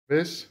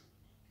Jarvis,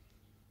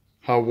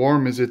 how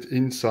warm is it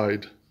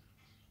inside?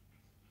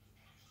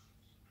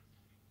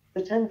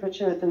 The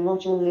temperature at the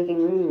module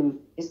living room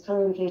is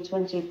currently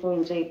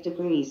 20.8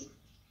 degrees.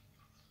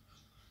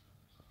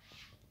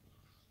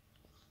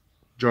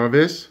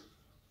 Jarvis,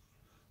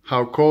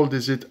 how cold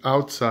is it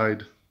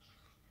outside?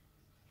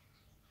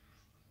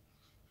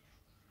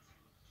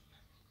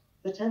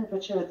 The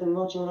temperature at the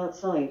module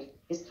outside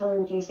is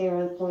currently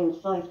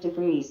 0.5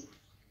 degrees.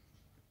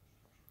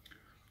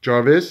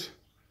 Jarvis,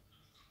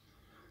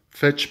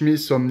 fetch me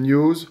some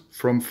news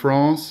from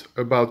France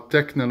about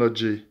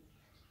technology.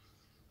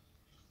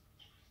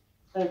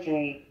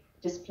 Okay,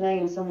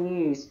 displaying some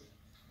news.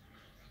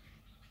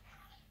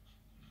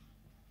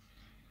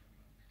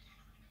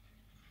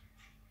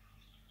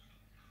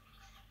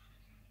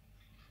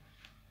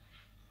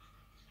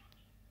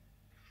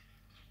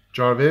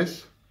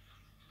 Jarvis,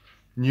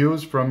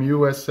 news from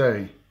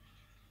USA.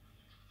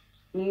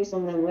 News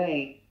on the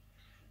way.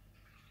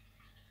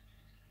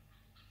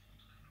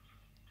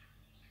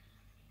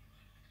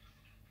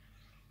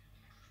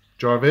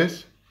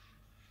 Jarvis,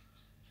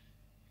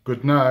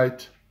 good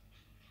night.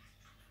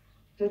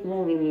 Good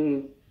morning,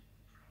 you.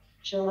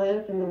 Shall I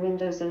open the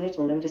windows a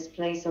little and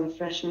display some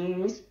fresh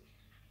news?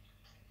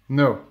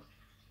 No.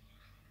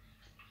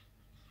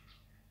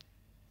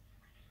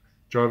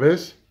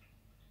 Jarvis,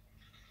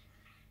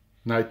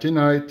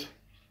 nighty-night.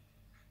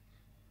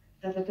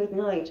 Have a good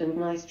night and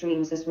nice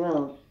dreams as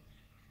well.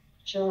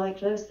 Shall I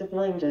close the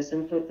blinders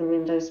and put the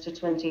windows to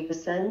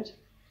 20%?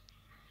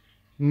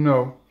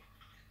 No.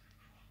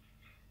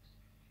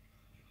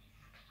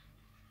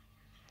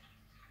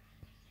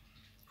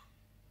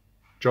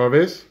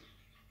 Jarvis,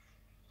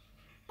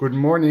 good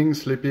morning,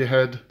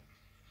 sleepyhead.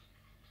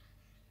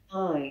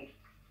 Hi.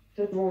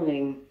 Good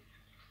morning.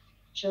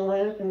 Shall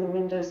I open the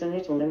windows a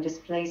little and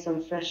display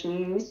some fresh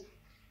news?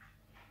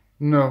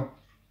 No.